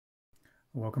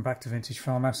Welcome back to Vintage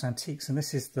Farmhouse Antiques, and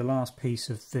this is the last piece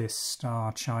of this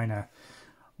Star China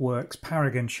works,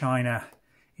 Paragon China,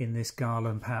 in this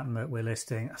garland pattern that we're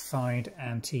listing. A fine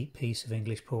antique piece of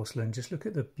English porcelain. Just look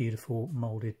at the beautiful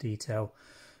moulded detail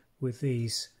with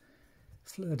these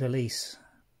fleur-de-lis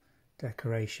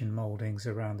decoration mouldings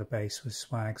around the base with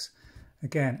swags.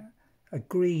 Again, a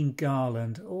green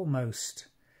garland, almost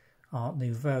Art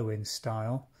Nouveau in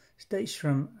style. It dates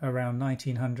from around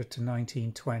 1900 to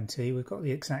 1920. We've got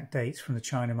the exact dates from the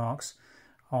China marks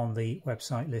on the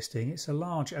website listing. It's a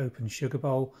large open sugar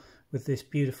bowl with this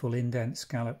beautiful indent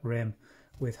scallop rim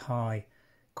with high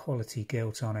quality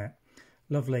gilt on it.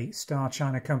 Lovely Star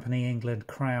China Company England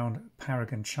crown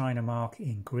Paragon China mark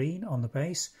in green on the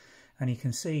base, and you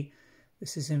can see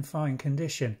this is in fine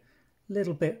condition.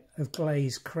 Little bit of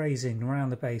glaze crazing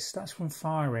around the base, that's from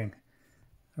firing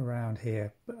around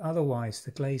here, but otherwise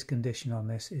the glaze condition on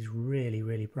this is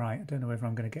really bright. I don't know whether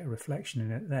I'm going to get a reflection in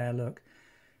it there. Look,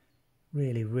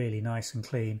 really nice and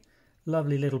clean.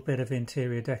 Lovely little bit of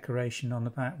interior decoration on the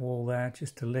back wall there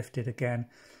just to lift it again.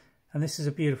 And this is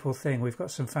a beautiful thing. We've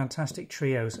got some fantastic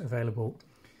trios available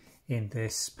in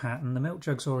this pattern. The milk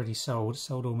jug's already sold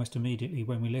almost immediately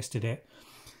when we listed it,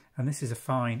 and this is a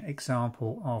fine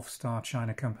example of Star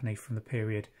China Company from the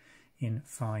period in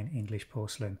fine English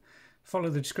porcelain.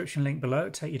 Follow the description link below, it'll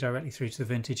take you directly through to the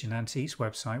Vintage and Antiques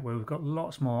website, where we've got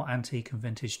lots more antique and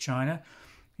vintage china.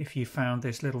 If you found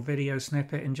this little video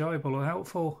snippet enjoyable or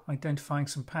helpful, identifying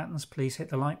some patterns, please hit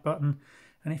the like button.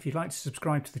 And if you'd like to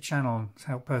subscribe to the channel and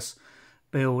help us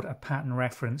build a pattern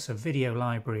reference, a video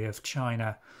library of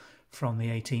china from the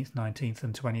 18th, 19th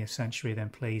and 20th century, then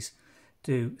please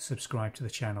do subscribe to the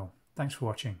channel. Thanks for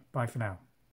watching. Bye for now.